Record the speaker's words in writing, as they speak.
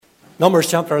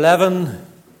Numbers chapter 11. Let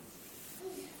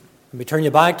me turn you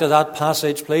back to that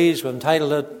passage, please. We've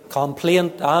entitled it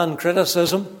Complaint and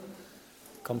Criticism.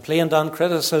 Complaint and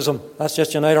Criticism. Let's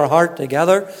just unite our heart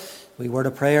together. We word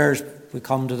of prayers, we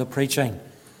come to the preaching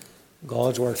of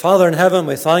God's word. Father in heaven,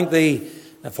 we thank Thee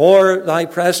for Thy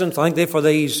presence. Thank Thee for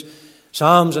these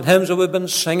psalms and hymns that we've been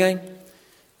singing.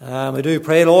 We do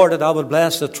pray, Lord, that Thou would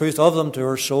bless the truth of them to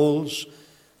our souls.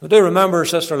 We do remember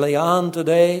Sister Leanne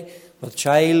today with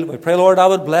child. We pray, Lord, I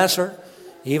would bless her,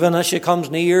 even as she comes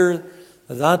near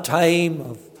that time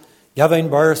of giving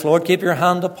birth. Lord, keep your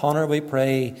hand upon her, we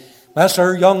pray. Bless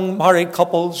our young married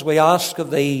couples, we ask of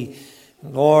Thee.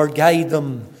 Lord, guide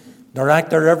them,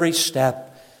 direct their every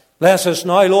step. Bless us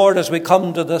now, Lord, as we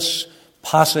come to this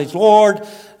passage. Lord,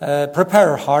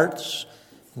 prepare our hearts.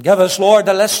 Give us, Lord,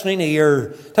 the listening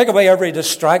ear. Take away every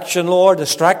distraction, Lord,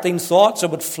 distracting thoughts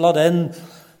that would flood in,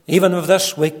 even of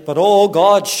this week. But, oh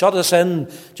God, shut us in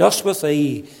just with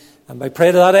Thee. And I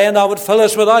pray to that end, Thou would fill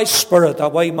us with Thy Spirit,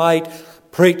 that we might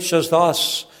preach as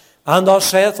thus. And thus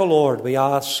saith the Lord, we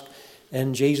ask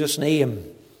in Jesus' name.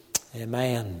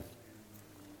 Amen.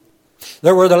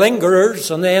 There were the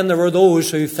lingerers, and then there were those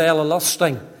who fell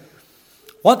a-lusting.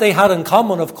 What they had in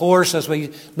common, of course, as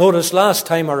we noticed last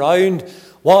time around,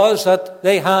 was that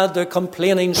they had the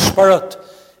complaining spirit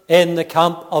in the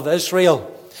camp of Israel.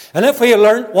 And if we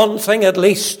learnt one thing at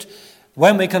least,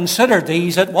 when we considered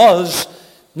these, it was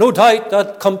no doubt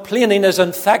that complaining is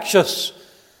infectious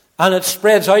and it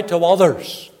spreads out to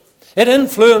others. It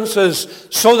influences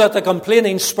so that the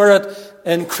complaining spirit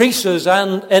increases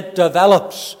and it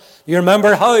develops. You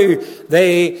remember how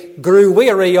they grew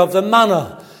weary of the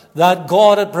manna that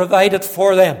God had provided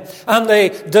for them, and they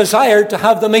desired to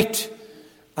have the meat.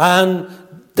 And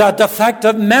that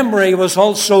defective memory was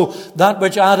also that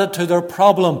which added to their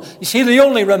problem. You see, they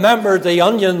only remembered the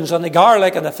onions and the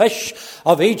garlic and the fish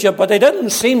of Egypt, but they didn't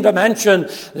seem to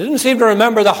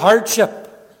remember the hardship.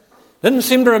 Didn't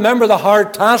seem to remember the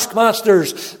hard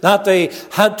taskmasters that they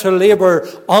had to labour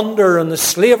under and the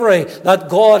slavery that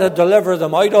God had delivered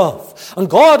them out of. And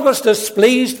God was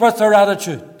displeased with their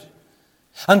attitude.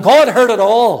 And God heard it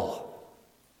all.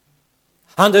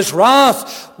 And His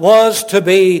wrath was to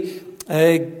be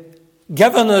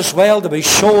given as well, to be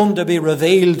shown, to be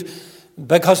revealed,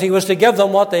 because He was to give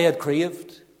them what they had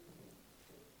craved.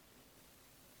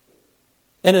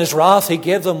 In His wrath, He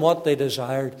gave them what they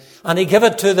desired, and He gave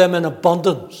it to them in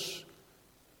abundance.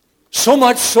 So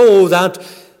much so that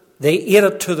they ate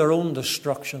it to their own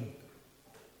destruction.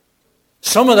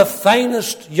 Some of the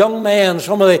finest young men,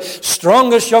 some of the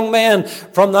strongest young men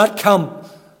from that camp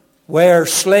were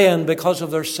slain because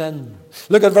of their sin.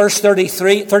 Look at verse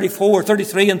 33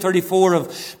 and 34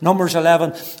 of Numbers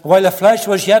 11. While the flesh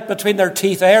was yet between their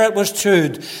teeth, ere it was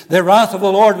chewed, the wrath of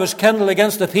the Lord was kindled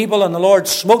against the people, and the Lord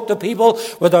smote the people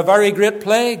with a very great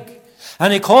plague.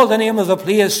 And He called the name of the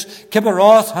place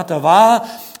Kibroth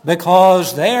Hattaavah,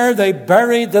 because there they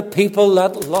buried the people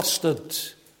that lusted.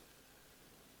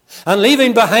 And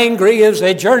leaving behind graves,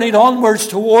 they journeyed onwards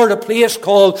toward a place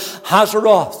called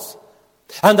Hazeroth.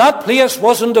 And that place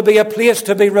wasn't to be a place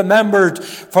to be remembered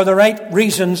for the right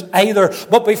reasons either.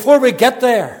 But before we get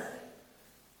there,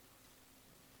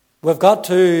 we've got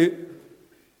to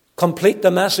complete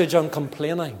the message on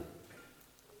complaining.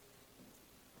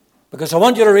 Because I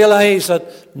want you to realize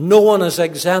that no one is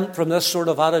exempt from this sort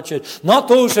of attitude. Not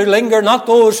those who linger, not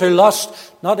those who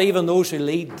lust, not even those who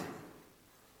lead.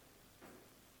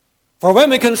 For when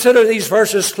we consider these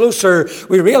verses closer,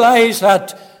 we realize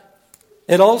that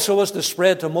it also was to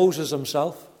spread to Moses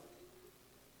himself.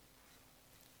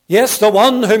 Yes, the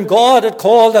one whom God had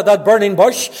called at that burning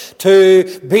bush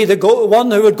to be the one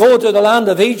who would go to the land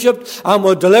of Egypt and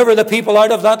would deliver the people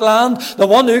out of that land. The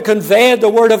one who conveyed the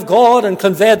word of God and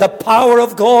conveyed the power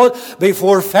of God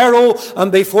before Pharaoh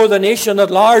and before the nation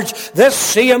at large. This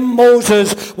same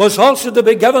Moses was also to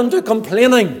be given to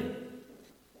complaining.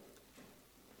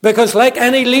 Because like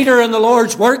any leader in the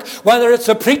Lord's work, whether it's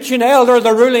the preaching elder or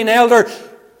the ruling elder,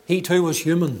 he too was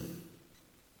human.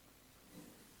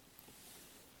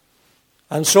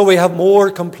 And so we have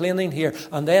more complaining here.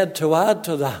 And then to add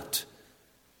to that,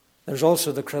 there's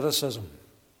also the criticism.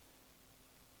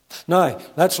 Now,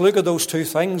 let's look at those two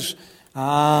things.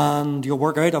 And you'll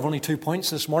work out, I've only 2 points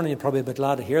this morning. You'll probably be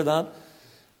glad to hear that.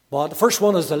 But the first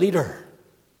one is the leader.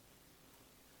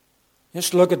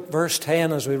 Just look at verse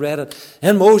 10 as we read it.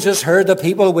 And Moses heard the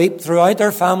people weep throughout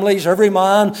their families, every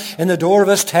man in the door of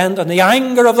his tent, and the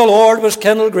anger of the Lord was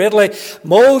kindled greatly.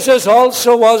 Moses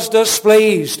also was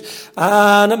displeased.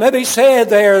 And it may be said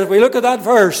there, if we look at that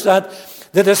verse, that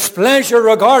the displeasure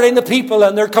regarding the people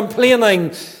and their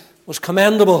complaining was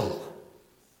commendable.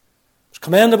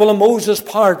 Commendable on Moses'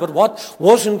 part, but what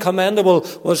wasn't commendable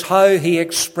was how he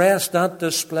expressed that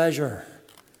displeasure.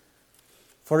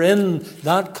 For in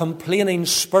that complaining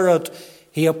spirit,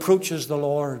 he approaches the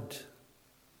Lord.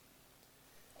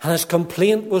 And his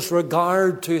complaint was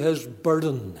regard to his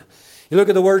burden. You look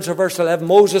at the words of verse 11.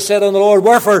 Moses said unto the Lord,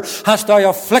 Wherefore hast thou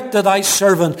afflicted thy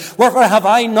servant? Wherefore have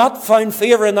I not found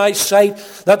favour in thy sight,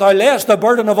 that thou layest the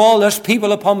burden of all this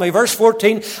people upon me? Verse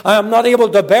 14, I am not able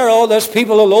to bear all this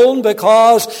people alone,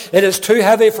 because it is too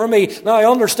heavy for me. Now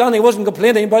I understand he wasn't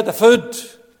complaining about the food.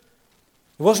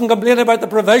 He wasn't complaining about the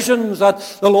provisions that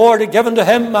the Lord had given to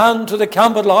him and to the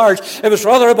camp at large. It was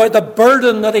rather about the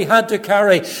burden that he had to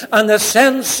carry. And the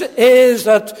sense is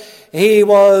that he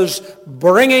was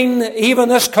bringing even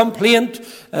this complaint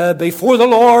before the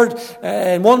Lord.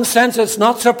 In one sense, it's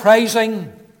not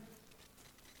surprising.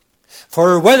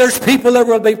 For where there's people, there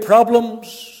will be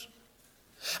problems.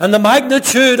 And the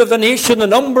magnitude of the nation, the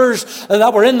numbers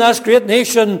that were in this great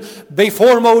nation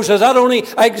before Moses, that only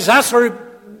exacerbated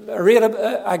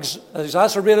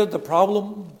the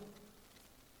problem.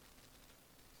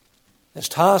 His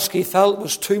task, he felt,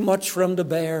 was too much for him to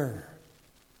bear.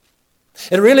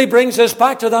 It really brings us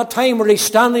back to that time where he's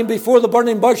standing before the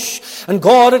burning bush, and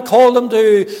God had called him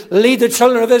to lead the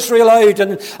children of Israel out.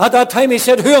 And at that time he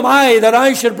said, Who am I that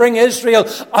I should bring Israel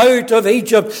out of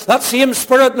Egypt? That same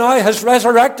spirit now has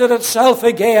resurrected itself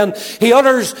again. He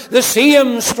utters the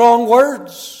same strong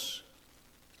words.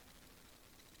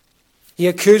 He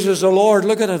accuses the Lord,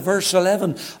 look at it, verse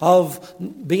 11, of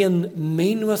being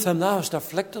mean with him. Thou hast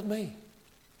afflicted me.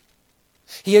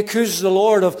 He accuses the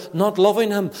Lord of not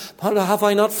loving him. Have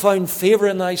I not found favour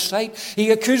in thy sight? He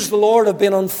accuses the Lord of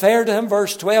being unfair to him.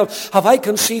 Verse 12, have I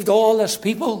conceived all this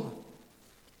people?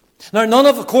 Now, none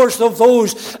of course of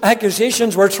those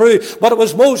accusations were true, but it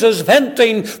was Moses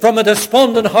venting from a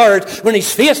despondent heart when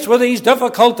he's faced with these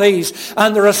difficulties,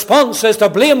 and the response is to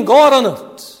blame God on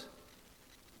it.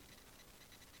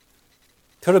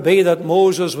 Could it be that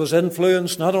Moses was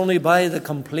influenced not only by the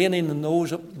complaining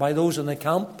by those in the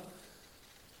camp,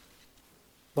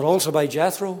 but also by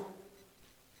Jethro?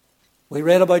 We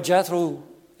read about Jethro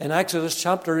in Exodus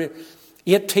chapter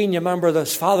 18. You remember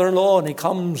this father-in-law, and he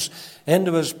comes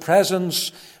into his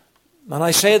presence. And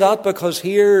I say that because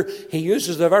here he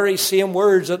uses the very same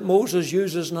words that Moses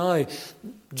uses now.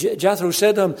 Jethro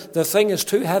said to him, the thing is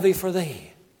too heavy for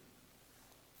thee.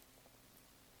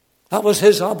 That was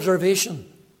his observation.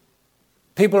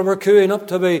 People were queuing up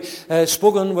to be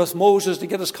spoken with Moses to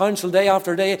get his counsel day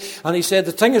after day. And he said,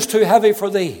 the thing is too heavy for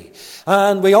thee.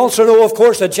 And we also know, of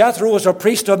course, that Jethro was a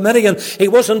priest of Midian. He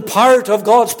wasn't part of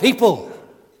God's people.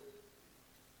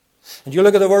 And you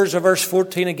look at the words of verse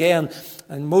 14 again.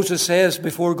 And Moses says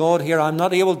before God here, I'm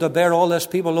not able to bear all this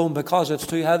people alone because it's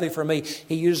too heavy for me.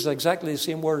 He uses exactly the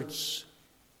same words.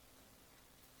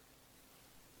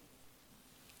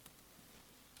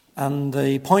 And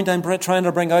the point I'm trying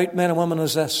to bring out, men and women,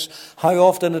 is this. How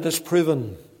often it is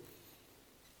proven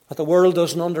that the world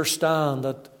doesn't understand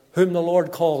that whom the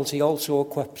Lord calls, he also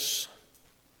equips.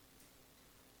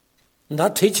 And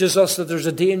that teaches us that there's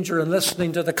a danger in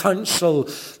listening to the counsel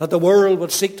that the world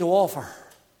would seek to offer.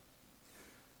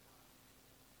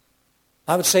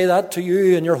 I would say that to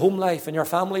you in your home life, in your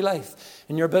family life,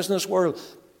 in your business world.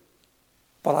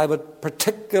 But I would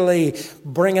particularly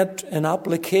bring it in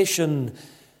application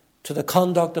to the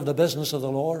conduct of the business of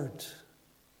the Lord.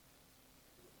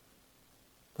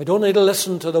 We don't need to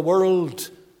listen to the world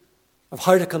of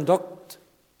how to conduct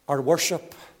our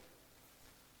worship,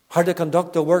 how to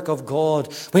conduct the work of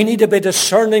God. We need to be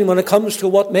discerning when it comes to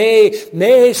what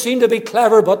may seem to be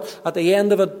clever, but at the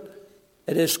end of it,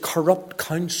 it is corrupt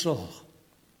counsel.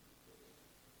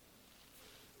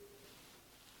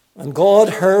 And God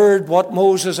heard what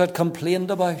Moses had complained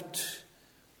about.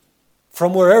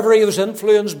 From wherever he was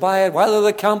influenced by it, whether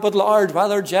the camp at large,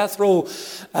 whether Jethro.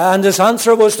 And his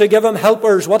answer was to give him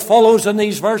helpers. What follows in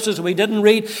these verses we didn't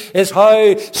read is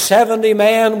how 70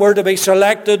 men were to be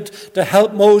selected to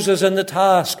help Moses in the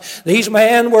task. These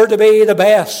men were to be the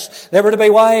best. They were to be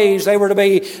wise. They were to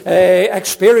be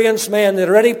experienced men. They'd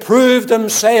already proved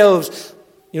themselves.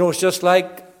 You know, it's just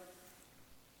like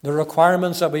the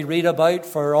requirements that we read about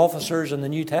for officers in the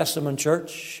New Testament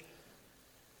church.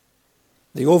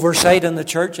 The oversight in the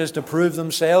church is to prove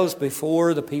themselves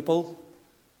before the people.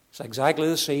 It's exactly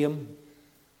the same.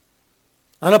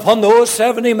 And upon those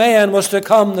 70 men was to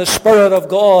come the Spirit of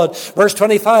God. Verse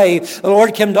 25, the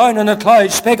Lord came down in a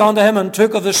cloud, spake unto him, and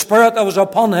took of the Spirit that was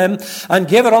upon him, and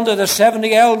gave it unto the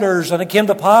 70 elders. And it came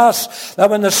to pass that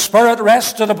when the Spirit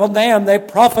rested upon them, they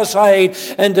prophesied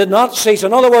and did not cease.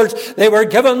 In other words, they were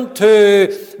given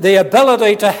to the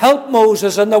ability to help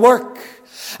Moses in the work.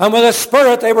 And with the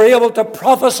Spirit they were able to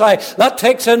prophesy. That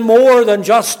takes in more than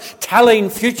just telling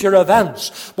future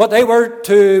events. But they were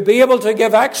to be able to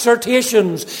give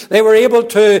exhortations. They were able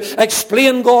to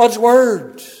explain God's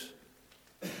Word.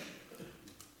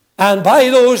 And by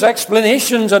those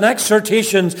explanations and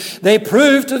exhortations, they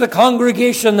proved to the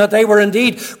congregation that they were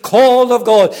indeed called of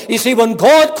God. You see, when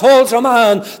God calls a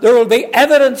man, there will be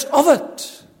evidence of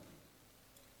it.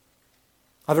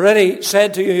 I've already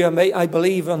said to you, I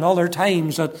believe in other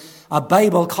times, that a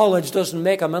Bible college doesn't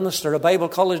make a minister. A Bible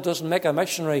college doesn't make a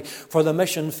missionary for the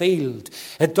mission field.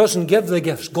 It doesn't give the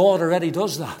gifts. God already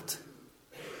does that.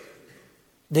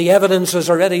 The evidence is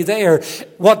already there.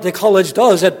 What the college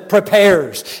does, it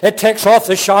prepares. It takes off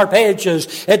the sharp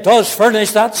edges. It does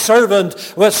furnish that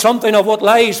servant with something of what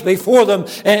lies before them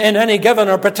in any given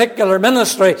or particular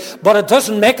ministry. But it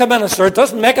doesn't make a minister. It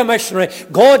doesn't make a missionary.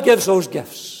 God gives those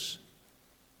gifts.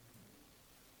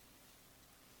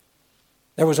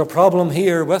 There was a problem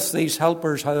here with these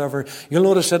helpers, however. You'll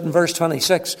notice it in verse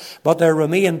 26. But there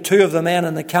remained two of the men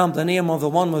in the camp. The name of the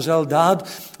one was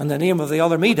Eldad, and the name of the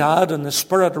other Medad, and the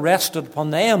Spirit rested upon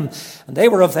them. And they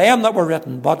were of them that were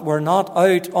written, but were not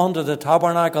out unto the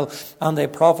tabernacle, and they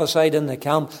prophesied in the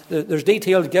camp. There's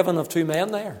details given of two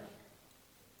men there.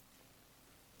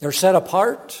 They're set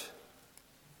apart.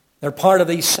 They're part of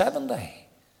these 70.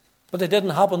 But they didn't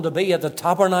happen to be at the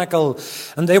tabernacle.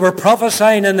 And they were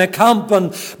prophesying in the camp.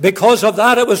 And because of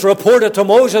that, it was reported to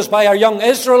Moses by a young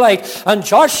Israelite. And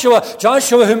Joshua,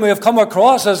 whom we have come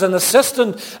across as an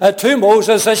assistant to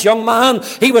Moses, this young man,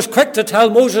 he was quick to tell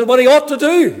Moses what he ought to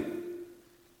do.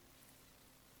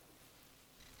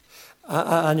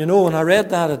 And you know, when I read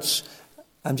that,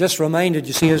 I'm just reminded,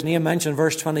 you see his name mentioned,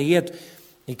 verse 28.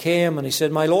 He came and he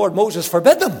said, "My Lord, Moses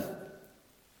forbid them."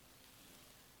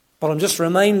 But I'm just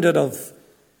reminded of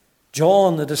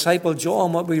John, the disciple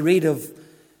John, what we read of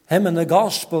him in the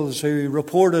Gospels, who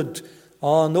reported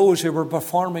on those who were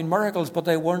performing miracles, but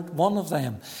they weren't one of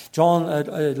them.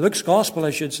 Luke's Gospel, I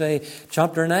should say,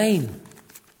 chapter 9.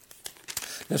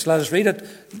 Just let us read it.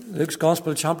 Luke's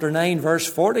Gospel, chapter 9, verse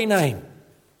 49.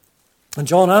 And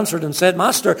John answered and said,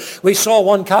 "Master, we saw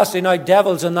one casting out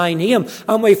devils in thy name,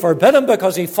 and we forbid him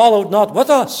because he followed not with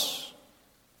us."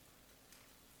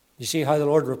 You see how the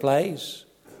Lord replies?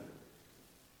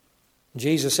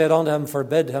 Jesus said unto him,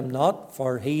 "Forbid him not,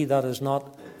 for he that is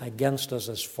not against us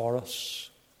is for us."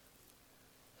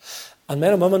 And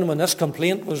men and women, when this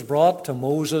complaint was brought to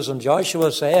Moses and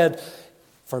Joshua said,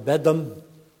 "Forbid them,"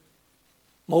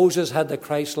 Moses had the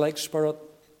Christ-like spirit.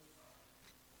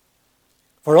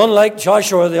 For unlike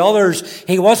Joshua the others,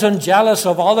 he wasn't jealous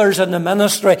of others in the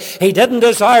ministry. He didn't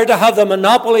desire to have the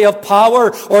monopoly of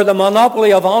power or the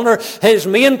monopoly of honor. His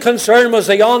main concern was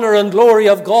the honor and glory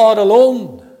of God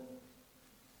alone.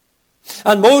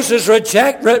 And Moses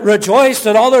rejoiced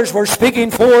that others were speaking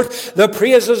forth the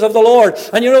praises of the Lord.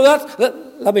 And you know,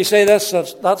 let me say this,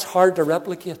 that's hard to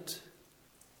replicate.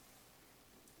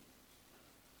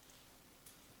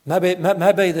 Maybe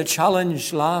the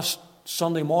challenge last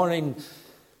Sunday morning,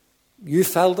 you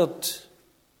felt it,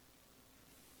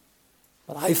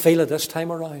 but I feel it this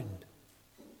time around.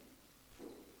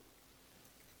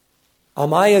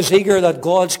 Am I as eager that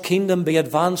God's kingdom be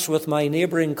advanced with my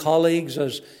neighbouring colleagues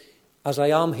as I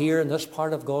am here in this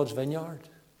part of God's vineyard?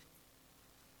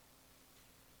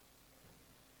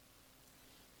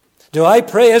 Do I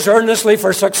pray as earnestly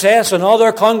for success in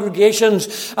other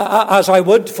congregations as I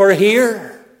would for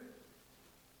here?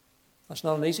 That's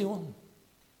not an easy one.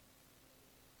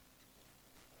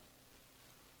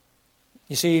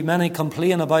 You see, many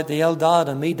complain about the Eldad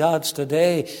and Medads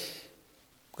today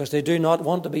because they do not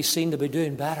want to be seen to be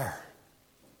doing better.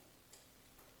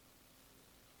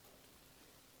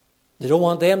 They don't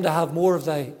want them to have more of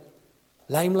the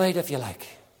limelight, if you like.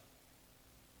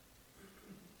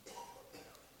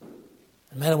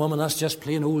 And men and women, that's just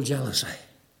plain old jealousy,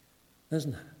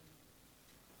 isn't it?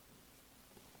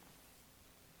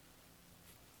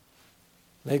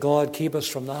 May God keep us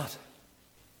from that.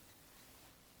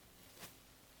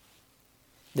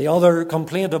 The other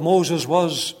complaint of Moses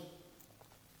was,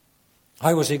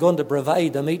 how was he going to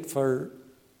provide the meat for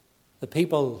the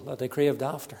people that they craved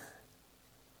after?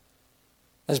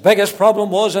 His biggest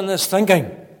problem was in his thinking.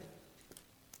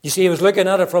 You see, he was looking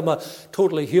at it from a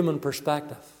totally human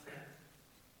perspective.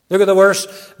 Look at the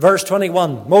verse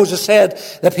 21. Moses said,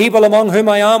 "The people among whom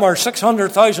I am are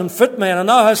 600,000 footmen, and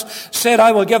thou hast said,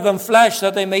 I will give them flesh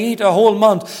that they may eat a whole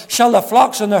month. Shall the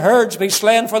flocks and the herds be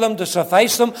slain for them to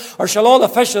suffice them? Or shall all the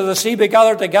fish of the sea be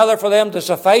gathered together for them to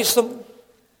suffice them?"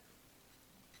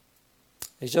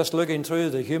 He's just looking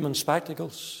through the human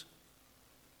spectacles.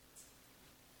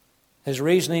 His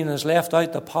reasoning has left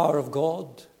out the power of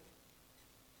God.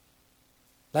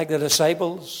 Like the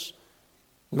disciples.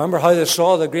 Remember how they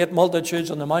saw the great multitudes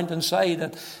on the mountainside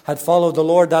that had followed the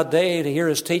Lord that day to hear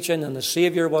His teaching, and the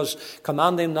Saviour was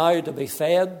commanding now to be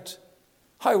fed.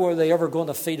 How were they ever going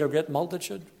to feed a great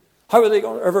multitude? How were they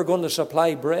ever going to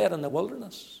supply bread in the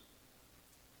wilderness?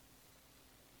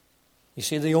 You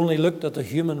see, they only looked at the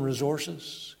human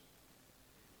resources.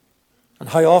 And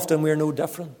how often we are no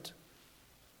different.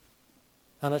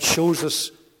 And it shows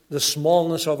us the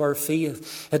smallness of our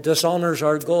faith. It dishonors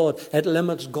our God. It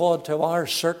limits God to our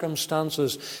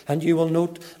circumstances. And you will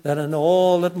note that in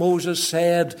all that Moses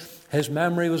said, his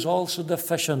memory was also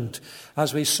deficient,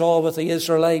 as we saw with the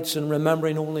Israelites in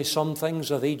remembering only some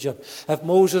things of Egypt. If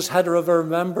Moses had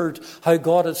remembered how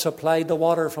God had supplied the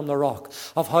water from the rock,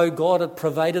 of how God had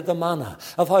provided the manna,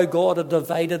 of how God had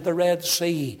divided the Red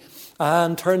Sea,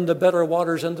 and turned the bitter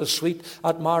waters into sweet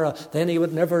at Marah, then he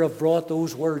would never have brought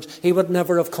those words. He would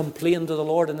never have complained to the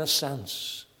Lord in this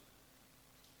sense.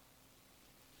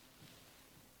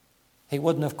 He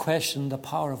wouldn't have questioned the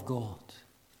power of God.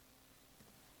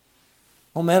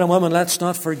 Oh, men and women, let's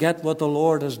not forget what the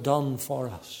Lord has done for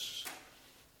us.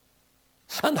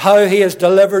 And how He has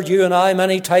delivered you and I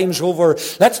many times over.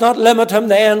 Let's not limit Him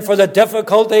then for the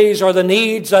difficulties or the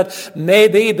needs that may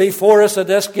be before us at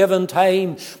this given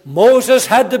time. Moses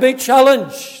had to be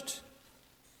challenged.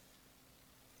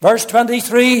 Verse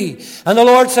 23, and the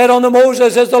Lord said unto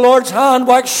Moses, is the Lord's hand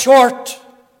waxed short?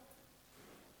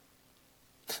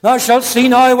 Thou shalt see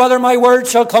now whether my word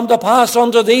shall come to pass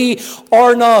unto thee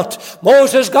or not.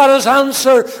 Moses got his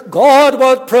answer. God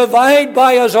would provide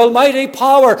by His almighty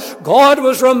power. God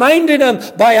was reminding him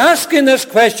by asking this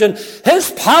question.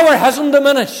 His power hasn't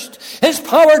diminished. His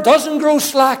power doesn't grow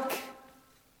slack.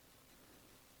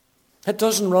 It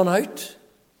doesn't run out.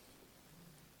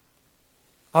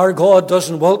 Our God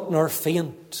doesn't wilt nor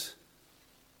faint.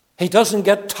 He doesn't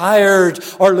get tired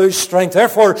or lose strength.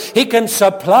 Therefore, He can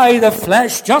supply the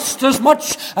flesh just as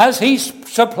much as He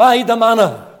supplied the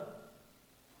manna.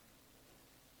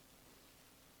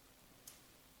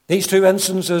 These two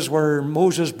instances where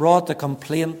Moses brought the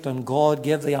complaint and God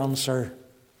gave the answer.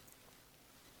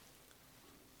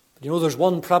 But you know, there's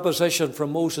one proposition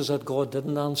from Moses that God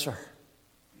didn't answer.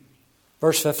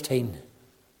 Verse 15.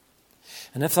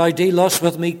 And if thou deal thus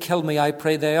with me, kill me, I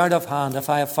pray thee out of hand. If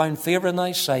I have found favour in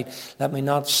thy sight, let me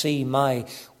not see my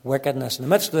wickedness. In the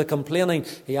midst of the complaining,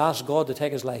 he asked God to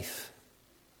take his life.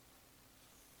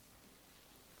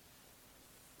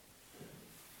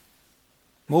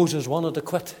 Moses wanted to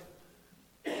quit.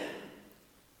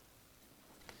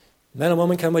 Men and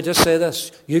women, can we just say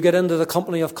this? You get into the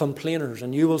company of complainers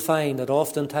and you will find that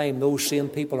oftentimes those same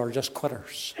people are just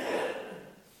quitters.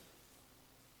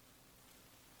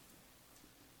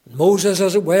 Moses,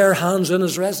 as it were, hands in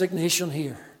his resignation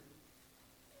here.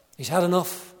 He's had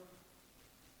enough.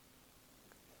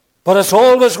 But it's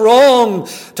always wrong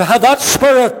to have that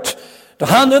spirit, to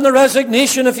hand in the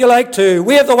resignation if you like to.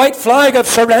 Wave the white flag of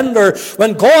surrender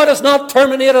when God has not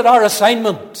terminated our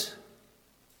assignment.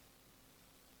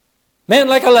 Men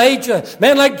like Elijah,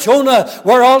 men like Jonah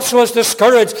were also as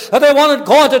discouraged that they wanted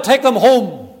God to take them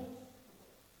home.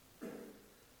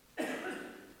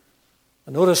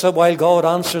 And notice that while God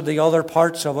answered the other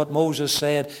parts of what Moses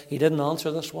said, He didn't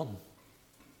answer this one.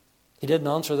 He didn't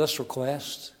answer this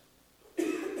request.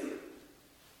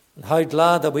 And how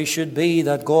glad that we should be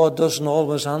that God doesn't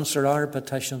always answer our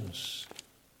petitions.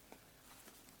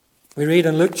 We read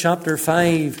in Luke chapter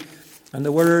 5 and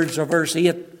the words of verse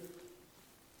 8.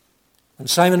 And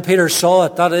Simon Peter saw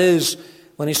it, that is,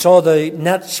 when he saw the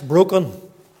nets broken.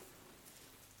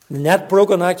 The net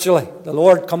broken, actually. The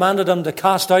Lord commanded him to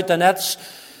cast out the nets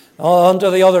onto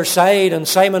the other side. And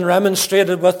Simon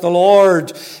remonstrated with the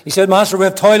Lord. He said, Master, we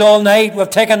have toiled all night. We have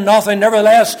taken nothing.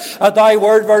 Nevertheless, at thy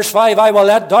word, verse 5, I will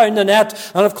let down the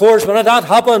net. And of course, when that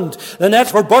happened, the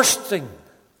nets were bursting.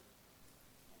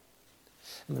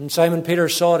 And when Simon Peter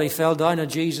saw it, he fell down at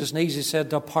Jesus' knees. He said,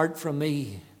 Depart from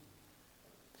me,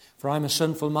 for I'm a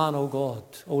sinful man, O God,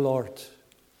 O Lord.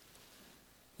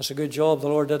 It's a good job the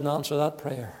Lord didn't answer that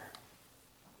prayer.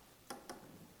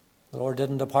 The Lord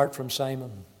didn't depart from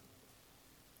Simon.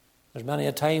 There's many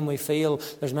a time we feel,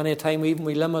 there's many a time even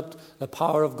we limit the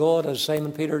power of God, as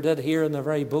Simon Peter did here in the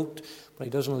very boat, but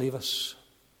He doesn't leave us.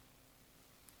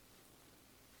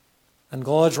 And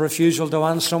God's refusal to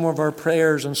answer some of our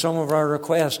prayers and some of our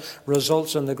requests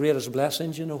results in the greatest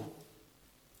blessings, you know.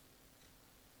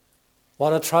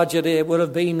 What a tragedy it would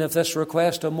have been if this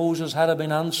request of Moses had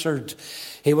been answered.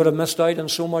 He would have missed out on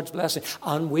so much blessing.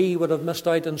 And we would have missed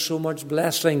out on so much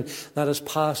blessing that is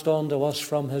passed on to us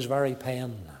from His very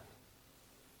pen.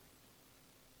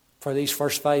 For these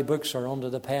first 5 books are under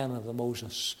the pen of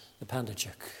Moses, the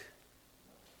Pentateuch.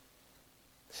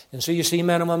 And so you see,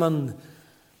 men and women,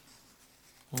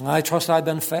 I trust I've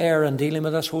been fair in dealing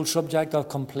with this whole subject of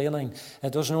complaining.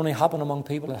 It doesn't only happen among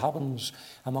people, it happens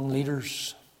among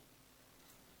leaders.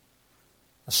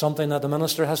 It's something that the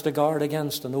minister has to guard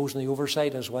against, and those in the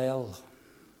oversight as well.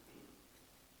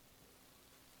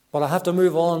 But I have to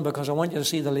move on because I want you to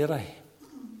see the lady.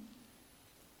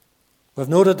 We've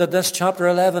noted that this chapter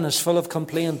 11 is full of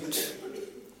complaint.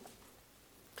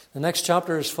 The next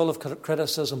chapter is full of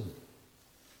criticism.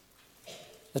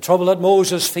 The trouble that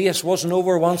Moses faced wasn't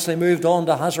over once they moved on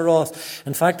to Hazeroth.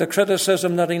 In fact, the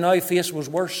criticism that he now faced was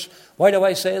worse. Why do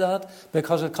I say that?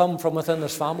 Because it comes from within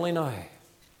his family now.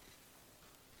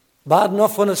 Bad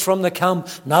enough when it's from the camp.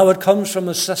 Now it comes from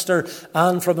his sister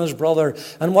and from his brother.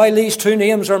 And while these 2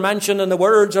 names are mentioned in the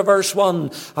words of verse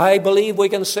 1, I believe we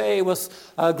can say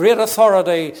with great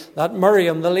authority that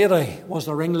Miriam, the lady, was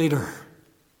the ringleader.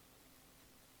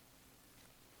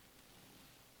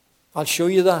 I'll show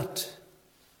you that.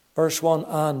 Verse 1,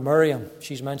 and Miriam,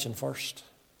 she's mentioned first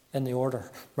in the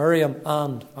order. Miriam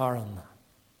and Aaron.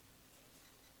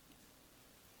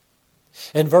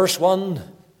 In verse 1,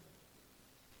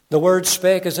 the word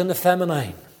spake is in the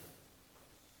feminine,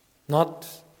 not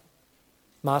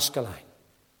masculine.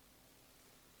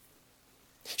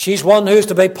 She's one who's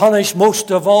to be punished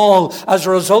most of all as a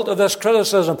result of this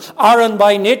criticism. Aaron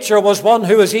by nature was one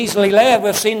who was easily led.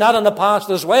 We've seen that in the past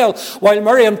as well. While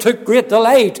Miriam took great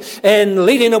delight in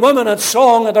leading the women at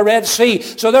song at the Red Sea.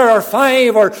 So there are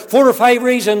 4 or 5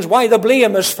 reasons why the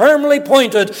blame is firmly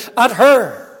pointed at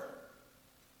her.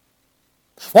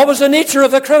 What was the nature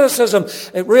of the criticism?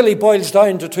 It really boils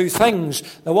down to 2 things.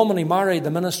 The woman he married,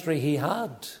 the ministry he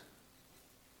had.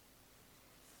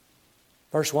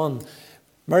 Verse 1,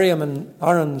 Miriam and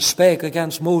Aaron spake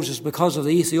against Moses because of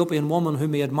the Ethiopian woman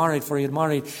whom he had married, for he had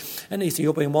married an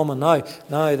Ethiopian woman. Now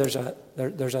there's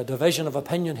a division of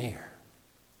opinion here.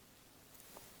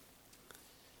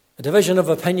 A division of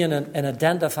opinion in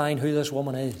identifying who this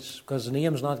woman is, because the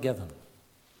name's not given.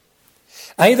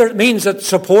 Either it means that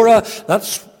Zipporah,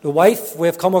 that's the wife we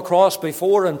have come across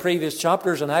before in previous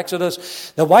chapters in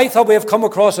Exodus. The wife that we have come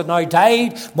across had now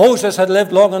died. Moses had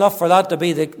lived long enough for that to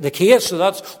be the case, so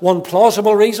that's one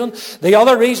plausible reason. The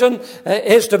other reason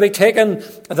is to be taken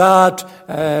that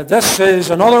this is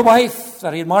another wife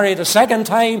that he married a second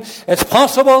time. It's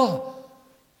possible,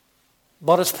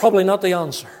 but it's probably not the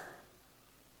answer.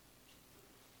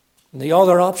 And the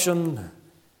other option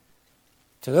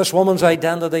to this woman's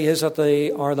identity is that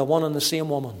they are the one and the same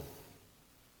woman.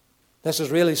 This is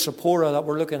really Zipporah that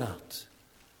we're looking at.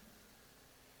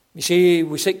 You see,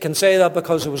 we can say that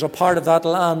because it was a part of that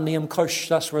land named Cush.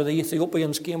 That's where the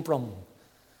Ethiopians came from.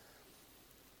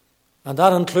 And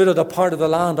that included a part of the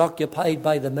land occupied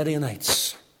by the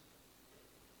Midianites.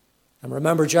 And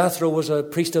remember, Jethro was a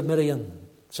priest of Midian.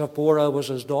 Zipporah was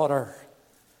his daughter.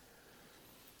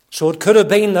 So it could have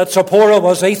been that Zipporah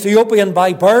was Ethiopian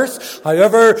by birth.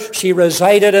 However, she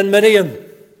resided in Midian.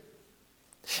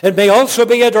 It may also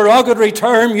be a derogatory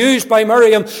term used by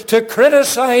Miriam to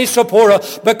criticize Zipporah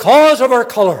because of her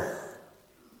colour.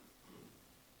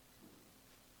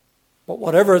 But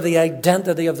whatever the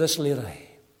identity of this lady,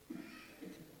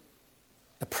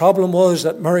 the problem was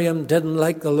that Miriam didn't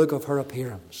like the look of her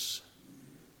appearance.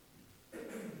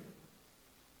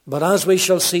 But as we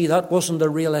shall see, that wasn't the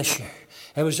real issue.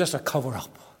 It was just a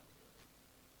cover-up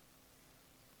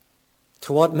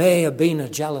to what may have been a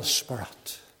jealous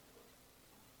spirit.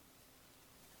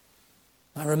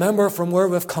 Now remember from where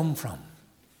we've come from.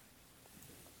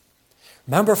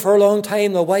 Remember, for a long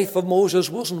time the wife of Moses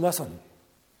wasn't with him.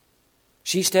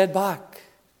 She stayed back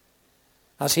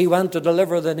as he went to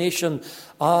deliver the nation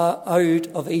out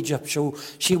of Egypt. So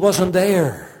she wasn't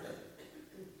there.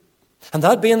 And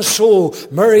that being so,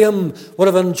 Miriam would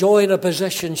have enjoyed a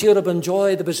position. She would have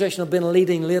enjoyed the position of being a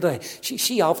leading lady.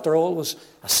 She after all, was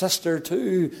a sister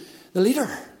to the leader.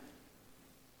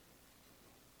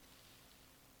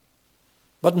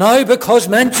 But now, because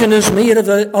mention is made of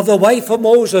the wife of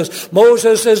Moses,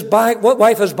 Moses'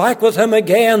 wife is back with him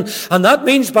again. And that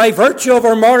means by virtue of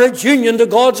her marriage union to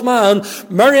God's man,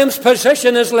 Miriam's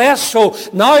position is less so.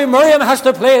 Now Miriam has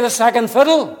to play the second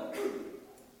fiddle.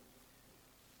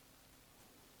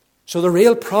 So the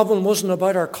real problem wasn't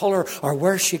about her colour or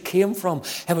where she came from.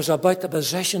 It was about the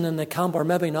position in the camp, or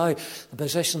maybe now the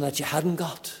position that she hadn't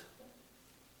got.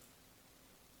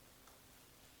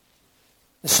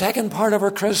 The second part of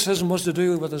her criticism was to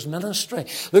do with his ministry.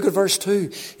 Look at verse 2.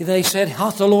 They said,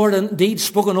 hath the Lord indeed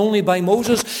spoken only by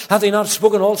Moses? Hath he not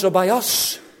spoken also by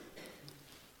us?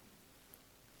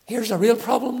 Here's the real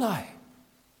problem now.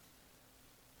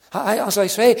 As I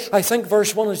say, I think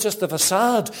verse 1 is just a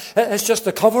facade. It's just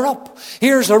a cover-up.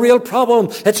 Here's the real problem.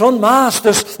 It's unmasked.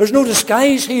 There's no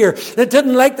disguise here. They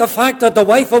didn't like the fact that the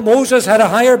wife of Moses had a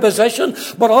higher position,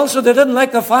 but also they didn't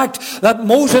like the fact that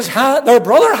their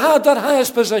brother had that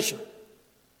highest position.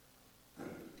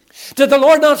 Did the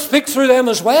Lord not speak through them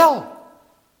as well?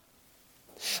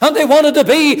 And they wanted to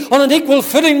be on an equal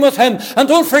footing with him. And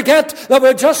don't forget that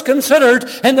we just considered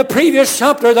in the previous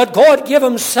chapter that God gave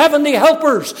him 70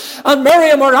 helpers. And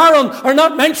Miriam or Aaron are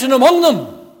not mentioned among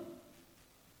them.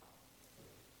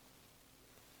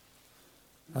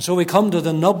 And so we come to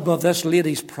the nub of this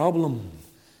lady's problem.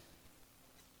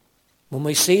 When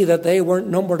we see that they weren't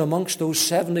numbered amongst those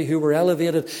 70 who were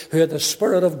elevated, who had the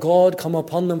Spirit of God come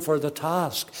upon them for the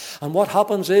task. And what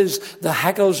happens is the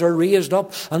hackles are raised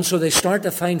up, and so they start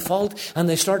to find fault, and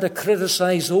they start to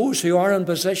criticize those who are in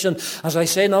position. As I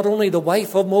say, not only the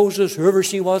wife of Moses, whoever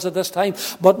she was at this time,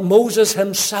 but Moses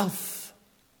himself.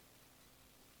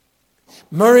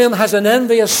 Miriam has an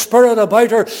envious spirit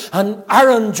about her, and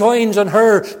Aaron joins in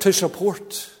her to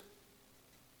support.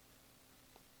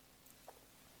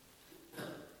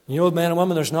 You know, men and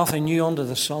women, there's nothing new under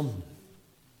the sun.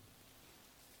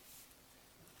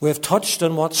 We've touched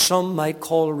on what some might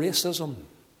call racism.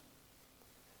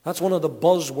 That's one of the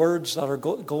buzzwords that are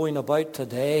going about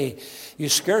today. You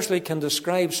scarcely can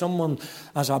describe someone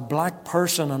as a black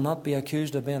person and not be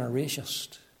accused of being a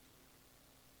racist.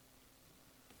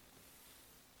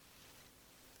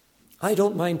 I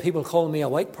don't mind people calling me a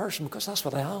white person because that's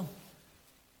what I am.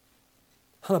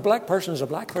 And a black person is a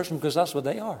black person because that's what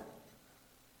they are.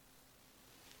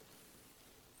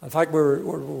 In fact, we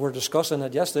were discussing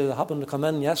it yesterday. They happened to come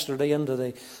in yesterday into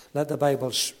the Let the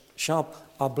Bible shop,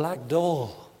 a black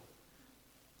doll.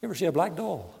 You ever see a black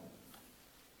doll?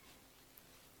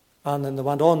 And then they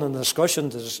went on in the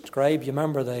discussion to describe, you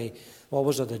remember the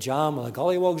jam and the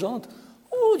gollywogs on it?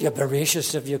 Oh, you'd be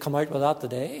racist if you come out with that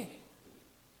today.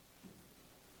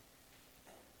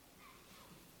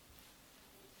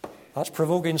 That's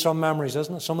provoking some memories,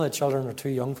 isn't it? Some of the children are too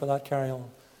young for that carry on.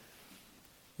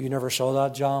 You never saw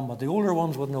that jam, but the older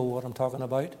ones would know what I'm talking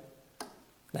about.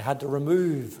 They had to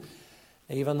remove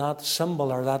even that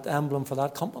symbol or that emblem for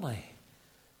that company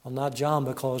on that jam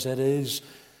because it is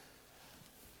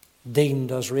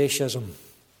deemed as racism.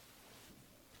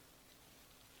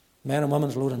 Men and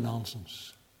women's load of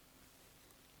nonsense.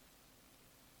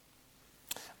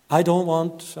 I don't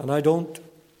want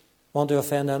to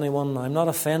offend anyone. I'm not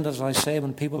offended, as I say,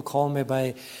 when people call me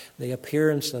by the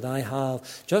appearance that I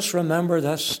have. Just remember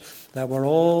this, that we're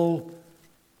all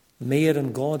made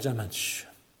in God's image.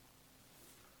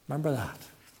 Remember that.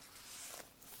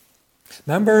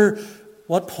 Remember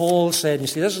what Paul said. You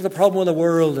see, this is the problem with the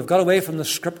world. They've got away from the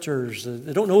Scriptures.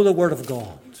 They don't know the Word of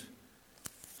God.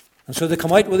 And so they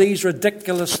come out with these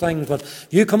ridiculous things. But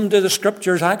you come to the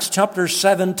Scriptures, Acts chapter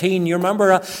 17. You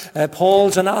remember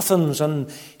Paul's in Athens and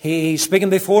he's speaking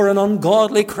before an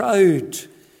ungodly crowd.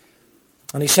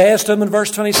 And he says to them in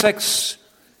verse 26,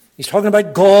 he's talking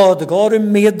about God, the God who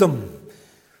made them.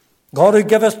 God who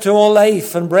giveth to all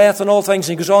life and breath and all things.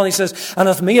 And he goes on, he says, and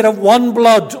hath made of one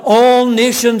blood all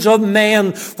nations of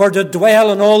men for to dwell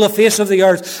on all the face of the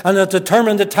earth, and hath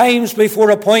determined the times before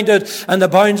appointed and the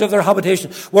bounds of their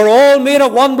habitation. We're all made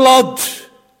of one blood.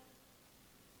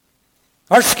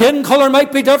 Our skin colour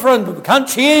might be different, but we can't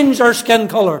change our skin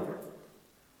colour.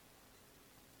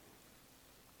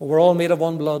 But we're all made of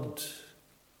one blood.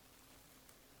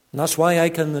 And that's why I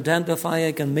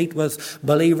can meet with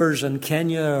believers in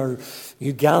Kenya or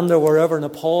Uganda, wherever,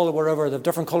 Nepal, or wherever. They have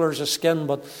different colours of skin,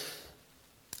 but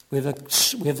we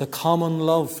have the common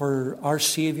love for our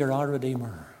Saviour, our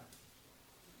Redeemer.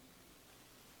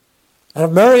 And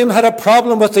if Miriam had a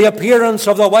problem with the appearance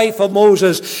of the wife of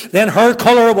Moses, then her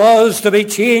colour was to be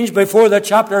changed before the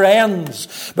chapter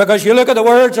ends. Because you look at the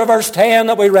words of verse 10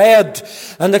 that we read.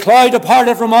 And the cloud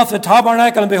departed from off the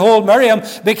tabernacle, and behold, Miriam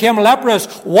became leprous,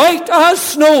 white as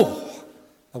snow.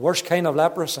 The worst kind of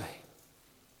leprosy.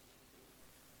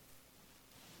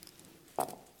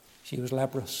 She was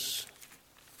leprous.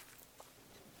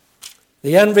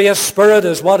 The envious spirit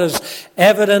is what is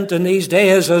evident in these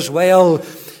days as well.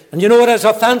 And you know what is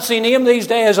a fancy name these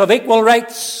days of equal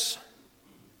rights?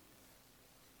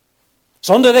 It's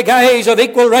under the guise of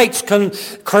equal rights,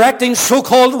 correcting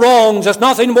so-called wrongs. It's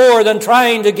nothing more than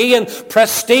trying to gain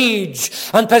prestige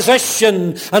and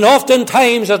position, and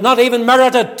oftentimes it's not even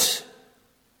merited.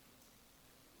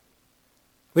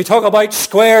 We talk about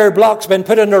square blocks being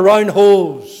put into round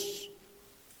holes.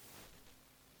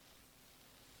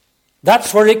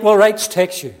 That's where equal rights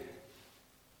takes you.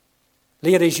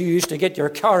 Ladies, you used to get your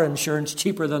car insurance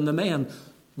cheaper than the men.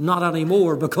 not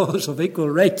anymore because of equal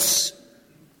rights.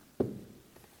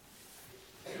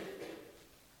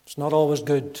 It's not always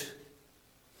good.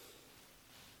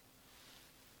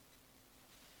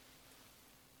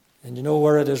 And you know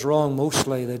where it is wrong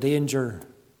mostly? The danger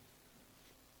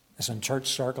is in church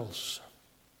circles,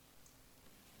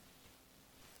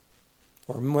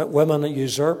 where women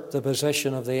usurp the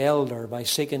position of the elder by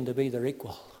seeking to be their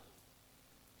equal.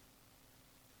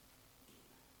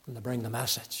 And to bring the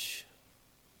message.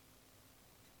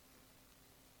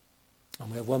 And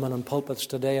we have women in pulpits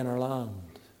today in our land.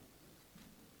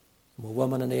 We have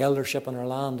women in the eldership in our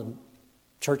land and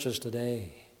churches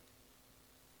today.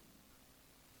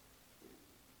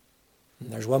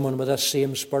 And there's women with this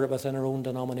same spirit within our own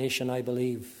denomination, I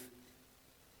believe,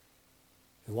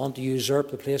 who want to usurp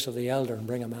the place of the elder and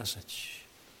bring a message.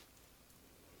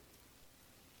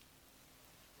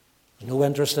 There's no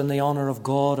interest in the honour of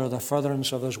God or the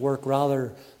furtherance of His work.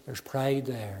 Rather, there's pride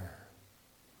there.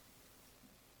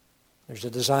 There's a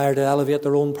desire to elevate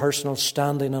their own personal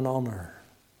standing and honour.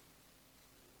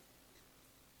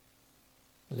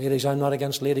 Ladies, I'm not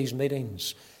against ladies'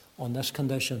 meetings on this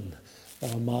condition,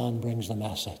 that a man brings the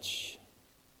message.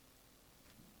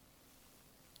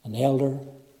 An elder,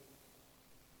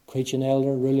 preaching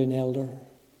elder, ruling elder,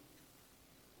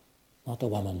 not the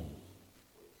woman.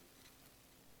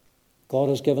 God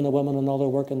has given the women another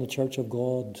work in the church of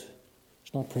God.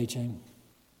 It's not preaching.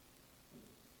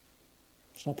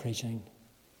 It's not preaching.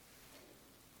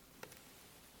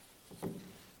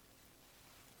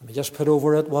 Let me just put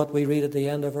over it what we read at the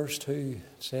end of verse 2.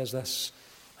 It says this,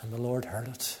 and the Lord heard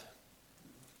it.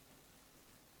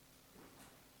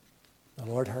 The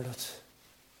Lord heard it.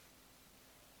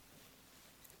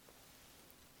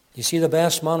 You see the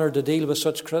best manner to deal with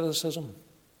such criticism?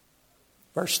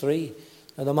 Verse 3.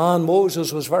 Now the man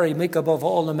Moses was very meek above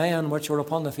all the men which were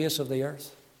upon the face of the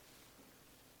earth.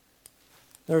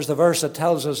 There's the verse that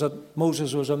tells us that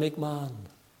Moses was a meek man.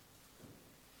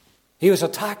 He was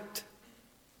attacked.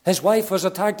 His wife was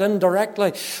attacked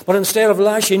indirectly, but instead of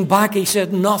lashing back, he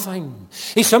said nothing.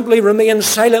 He simply remained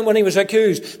silent when he was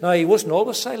accused. Now, he wasn't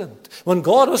always silent. When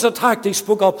God was attacked, he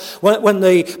spoke up. When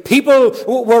the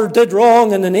people did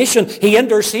wrong in the nation, he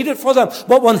interceded for them.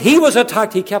 But when he was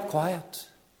attacked, he kept quiet.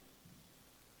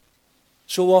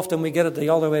 So often we get it the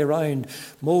other way around.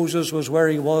 Moses was where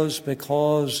he was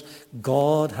because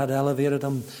God had elevated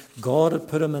him. God had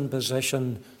put him in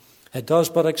position. It does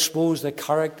but expose the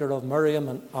character of Miriam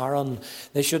and Aaron.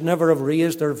 They should never have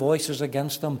raised their voices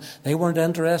against him. They weren't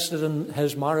interested in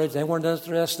his marriage. They weren't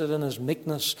interested in his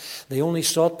meekness. They only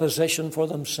sought position for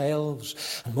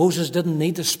themselves. And Moses didn't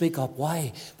need to speak up.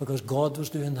 Why? Because God was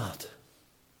doing that.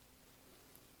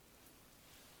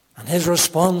 And his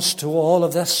response to all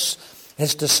of this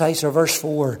is decisive. Verse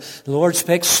 4. The Lord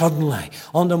spake suddenly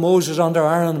unto Moses, unto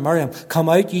Aaron and Miriam, come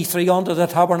out ye three unto the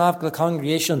tabernacle of the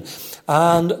congregation.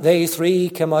 And they three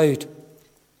came out.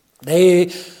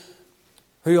 They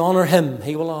who honour him,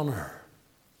 he will honour.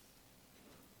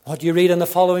 What you read in the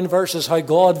following verses, how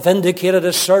God vindicated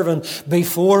his servant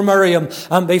before Miriam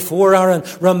and before Aaron,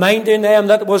 reminding them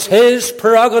that it was his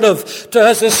prerogative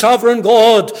as the sovereign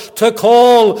God to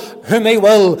call whom he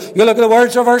will. You look at the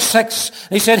words of verse 6.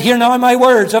 He said, hear now my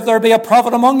words, if there be a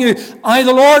prophet among you, I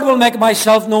the Lord will make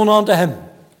myself known unto him.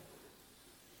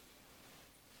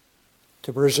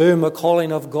 To presume a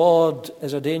calling of God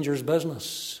is a dangerous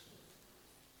business.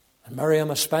 And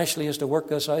Miriam especially is to work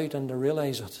this out and to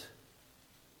realize it.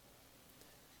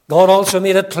 God also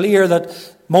made it clear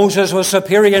that Moses was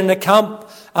superior in the camp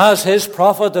as his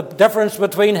prophet. The difference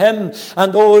between him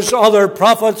and those other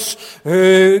prophets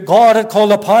who God had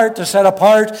called apart, to set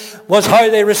apart, was how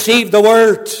they received the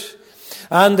word.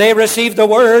 And they received the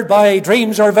word by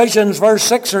dreams or visions, verse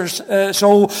 6 or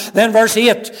so. Then verse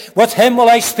 8, with him will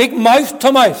I speak mouth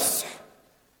to mouth.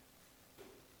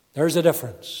 There's the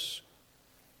difference.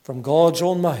 From God's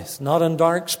own mouth, not in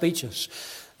dark speeches.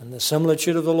 And the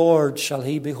similitude of the Lord shall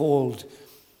he behold.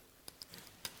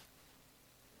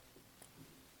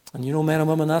 And you know, men and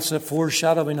women, that's a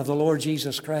foreshadowing of the Lord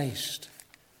Jesus Christ.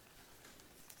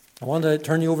 I want to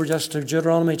turn you over just to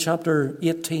Deuteronomy chapter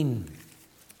 18.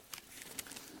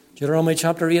 Deuteronomy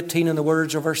chapter 18 in the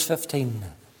words of verse 15.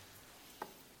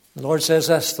 The Lord says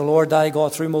this, the Lord thy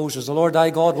God, through Moses, the Lord thy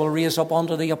God will raise up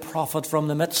unto thee a prophet from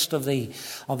the midst of thee,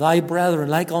 of thy brethren,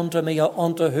 like unto me,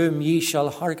 unto whom ye shall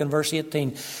hearken. Verse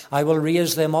 18, I will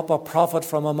raise them up a prophet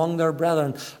from among their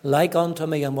brethren, like unto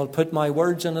me, and will put my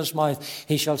words in his mouth.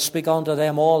 He shall speak unto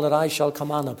them all that I shall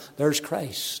command them. There's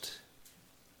Christ.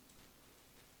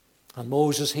 And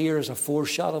Moses here is a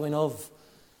foreshadowing of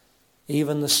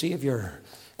even the Saviour.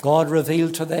 God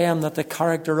revealed to them that the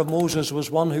character of Moses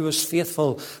was one who was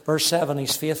faithful. Verse 7,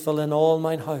 he's faithful in all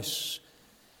mine house.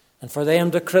 And for them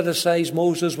to criticize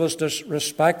Moses was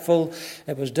disrespectful.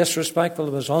 It was disrespectful.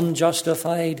 It was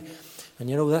unjustified. And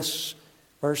you know this,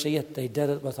 verse 8, they did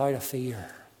it without a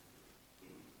fear.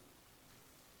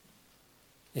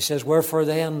 He says, wherefore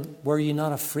then were ye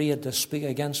not afraid to speak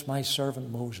against my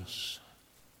servant Moses?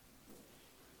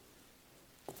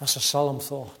 That's a solemn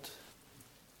thought.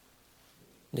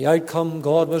 The outcome,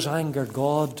 God was angered.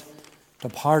 God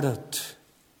departed.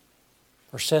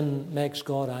 For sin makes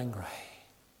God angry.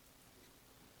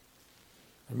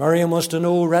 And Miriam was to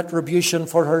know retribution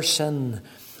for her sin.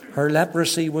 Her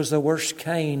leprosy was the worst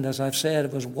kind. As I've said,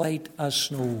 it was white as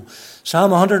snow.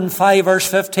 Psalm 105 verse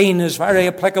 15 is very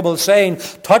applicable, saying,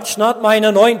 touch not mine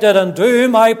anointed and do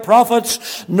my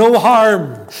prophets no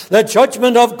harm. The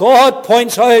judgment of God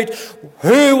points out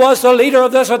who was the leader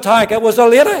of this attack. It was the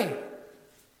lady.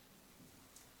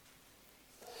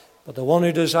 But the one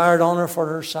who desired honor for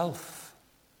herself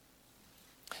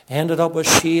ended up with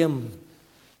shame.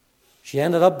 She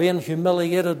ended up being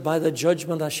humiliated by the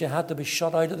judgment as she had to be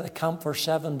shut out of the camp for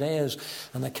 7 days.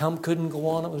 And the camp couldn't go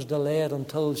on. It was delayed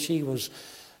until she was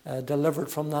delivered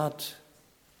from that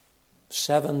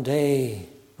 7-day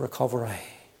recovery.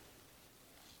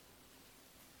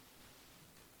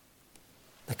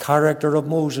 The character of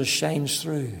Moses shines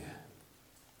through.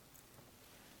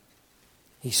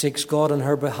 He seeks God on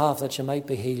her behalf that she might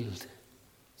be healed.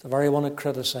 It's the very one that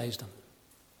criticized him.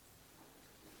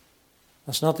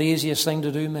 That's not the easiest thing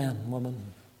to do, men,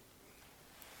 women.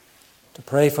 To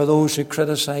pray for those who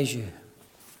criticize you.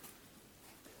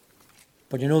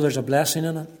 But you know there's a blessing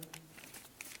in it.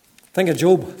 Think of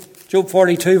Job. Job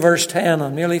 42 verse 10.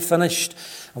 I'm nearly finished.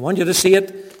 I want you to see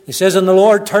it. He says, and the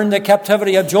Lord turned the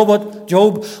captivity of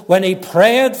Job when he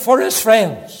prayed for his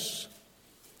friends.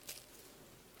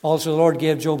 Also the Lord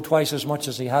gave Job twice as much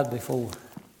as he had before.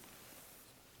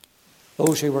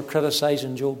 Those who were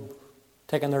criticizing Job,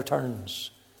 taking their turns.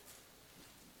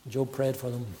 Job prayed for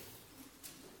them.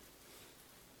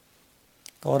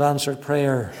 God answered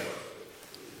prayer.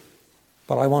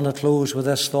 But I want to close with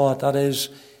this thought. That is,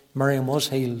 Miriam was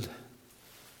healed.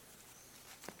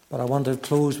 But I want to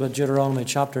close with Deuteronomy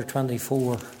chapter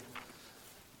 24.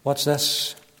 What's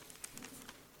this?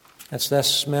 It's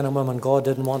this, men and women. God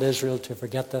didn't want Israel to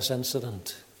forget this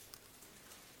incident.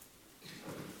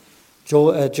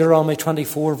 Deuteronomy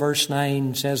 24 verse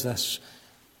 9 says this.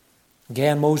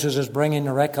 Again, Moses is bringing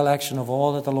the recollection of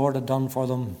all that the Lord had done for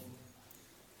them.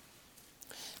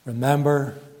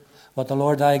 Remember what the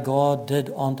Lord thy God did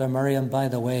unto Miriam by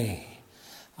the way,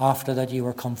 after that ye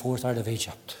were come forth out of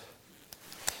Egypt.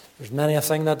 There's many a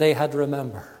thing that they had to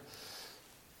remember.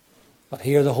 But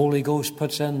here the Holy Ghost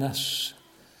puts in this.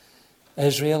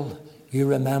 Israel, you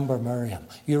remember Miriam.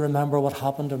 You remember what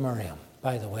happened to Miriam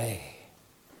by the way.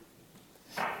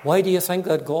 Why do you think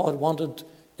that God wanted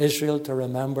Israel to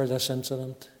remember this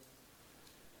incident?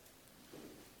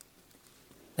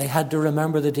 They had to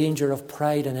remember the danger of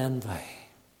pride and envy.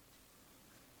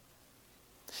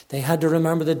 They had to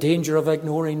remember the danger of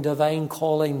ignoring divine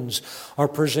callings or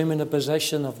presuming a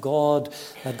position of God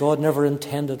that God never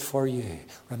intended for you.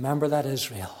 Remember that,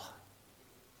 Israel.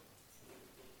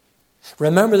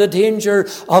 Remember the danger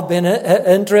of being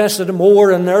interested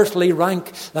more in earthly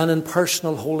rank than in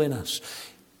personal holiness.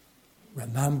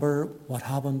 Remember what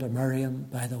happened to Miriam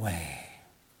by the way.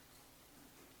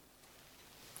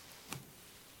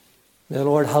 May the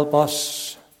Lord help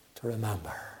us to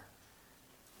remember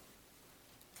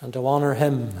and to honor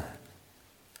Him.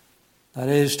 That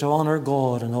is, to honor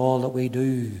God in all that we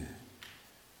do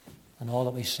and all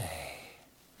that we say.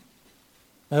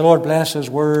 May the Lord bless His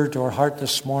word to our heart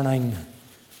this morning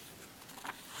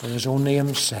for His own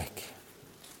name's sake.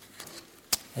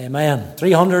 Amen.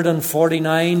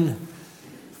 349.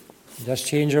 Just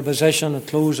change our position at the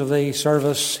close of the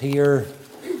service here.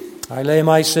 I lay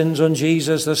my sins on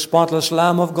Jesus, the spotless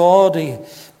Lamb of God. He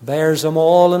bears them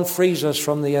all and frees us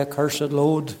from the accursed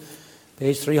load.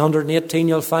 Page 318,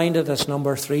 you'll find it. That's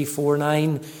number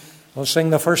 349. We'll sing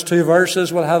the first two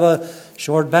verses. We'll have a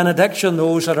short benediction.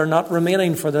 Those that are not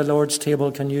remaining for the Lord's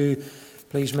table, can you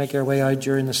please make your way out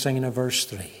during the singing of verse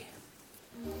 3?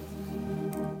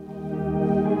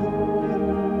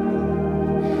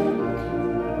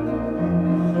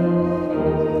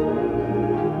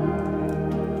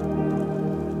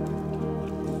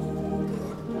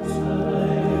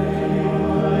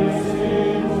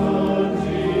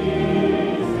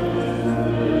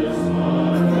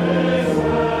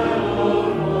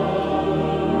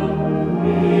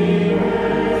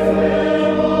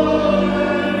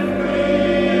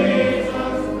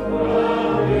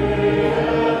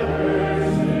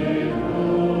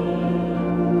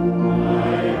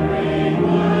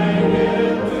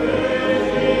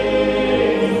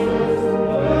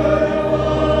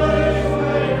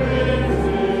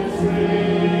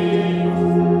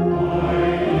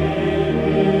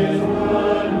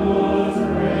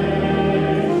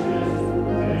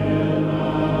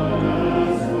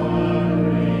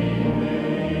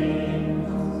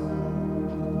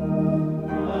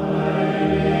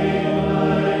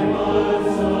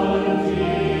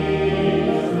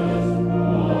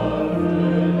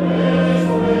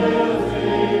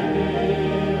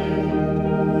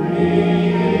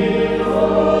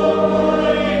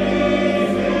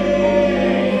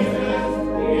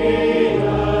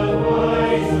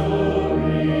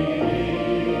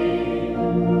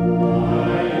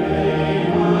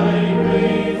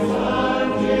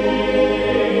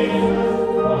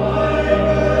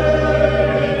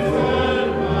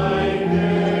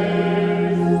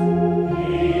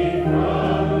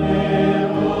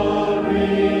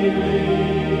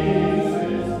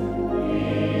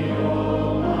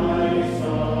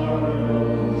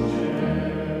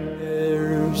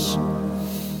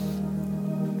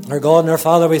 Our God and our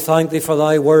Father, we thank Thee for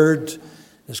Thy word.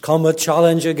 Has come with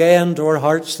challenge again to our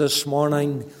hearts this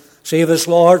morning. Save us,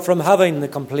 Lord, from having the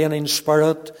complaining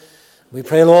spirit. We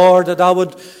pray, Lord, that Thou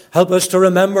would help us to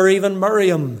remember even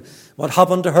Miriam, what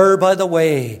happened to her by the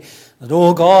way. That,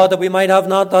 oh God, that we might have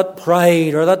not that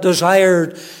pride or that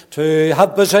desire to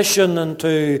have position and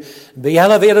to be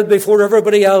elevated before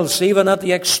everybody else, even at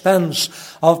the expense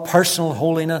of personal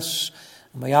holiness.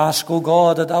 And we ask, oh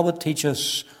God, that Thou would teach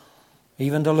us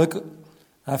even to look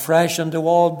afresh and to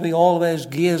all be always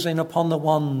gazing upon the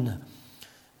one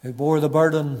who bore the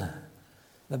burden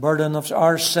of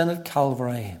our sin at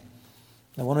Calvary,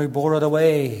 the one who bore it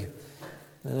away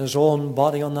in His own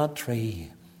body on that tree.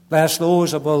 Bless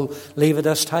those that will leave at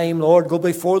this time, Lord. Go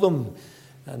before them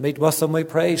and meet with them, we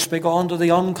pray. Speak on to the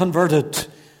unconverted,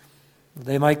 that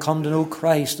they might come to know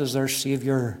Christ as their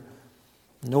Saviour,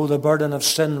 know the burden of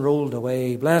sin rolled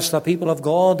away. Bless the people of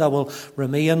God that will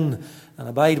remain and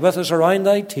abide with us around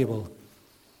Thy table.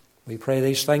 We pray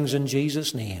these things in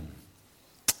Jesus' name.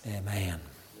 Amen.